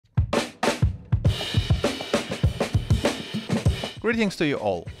Greetings to you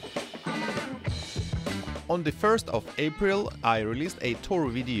all! On the 1st of April, I released a tour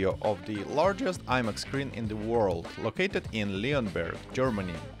video of the largest IMAX screen in the world, located in Leonberg,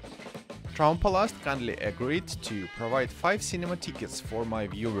 Germany. Traumpalast kindly agreed to provide 5 cinema tickets for my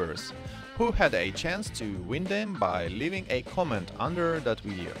viewers, who had a chance to win them by leaving a comment under that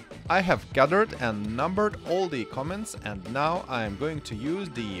video. I have gathered and numbered all the comments, and now I am going to use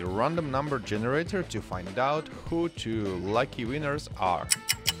the random number generator to find out who 2 lucky winners are.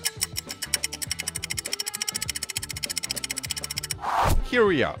 Here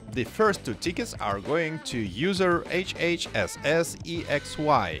we are. The first 2 tickets are going to user HHSSEXY,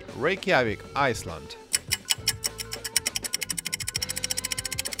 Reykjavik, Iceland.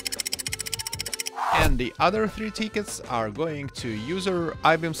 And the other 3 tickets are going to user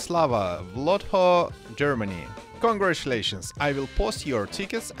Ibimslava, Vlodho, Germany. Congratulations! I will post your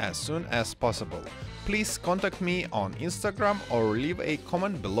tickets as soon as possible. Please contact me on Instagram or leave a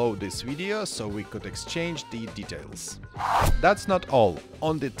comment below this video so we could exchange the details. That's not all.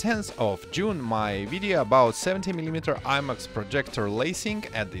 On the 10th of June my video about 70mm IMAX projector lacing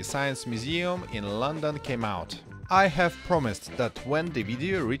at the Science Museum in London came out. I have promised that when the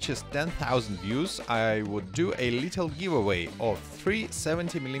video reaches 10,000 views, I would do a little giveaway of 3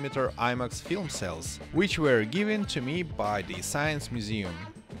 70mm IMAX film cells, which were given to me by the Science Museum.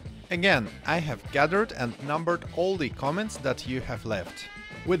 Again, I have gathered and numbered all the comments that you have left.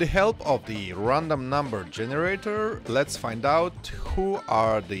 With the help of the random number generator, let's find out who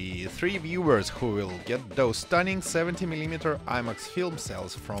are the 3 viewers who will get those stunning 70mm IMAX film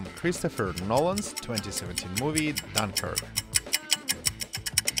cells from Christopher Nolan's 2017 movie Dunkirk.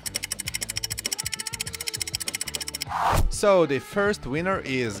 So the first winner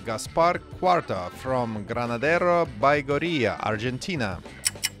is Gaspar Cuarta from Granadero Baigorria, Argentina.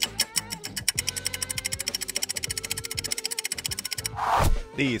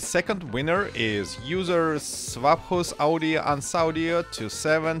 The second winner is user Swabhus Audio Ansaudio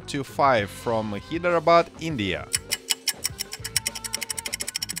 2725 from Hyderabad, India.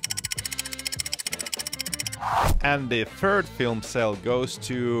 And the third film cell goes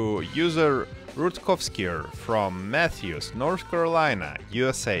to user Rutkovskir from Matthews, North Carolina,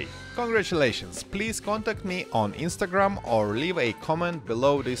 USA. Congratulations! Please contact me on Instagram or leave a comment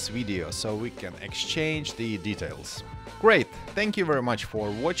below this video so we can exchange the details. Great! Thank you very much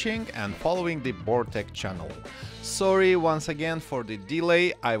for watching and following the BoardTech channel. Sorry once again for the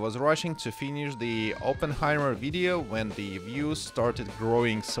delay, I was rushing to finish the Oppenheimer video when the views started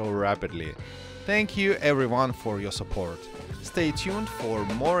growing so rapidly. Thank you everyone for your support. Stay tuned for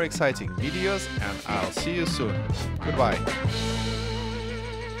more exciting videos and I'll see you soon. Goodbye!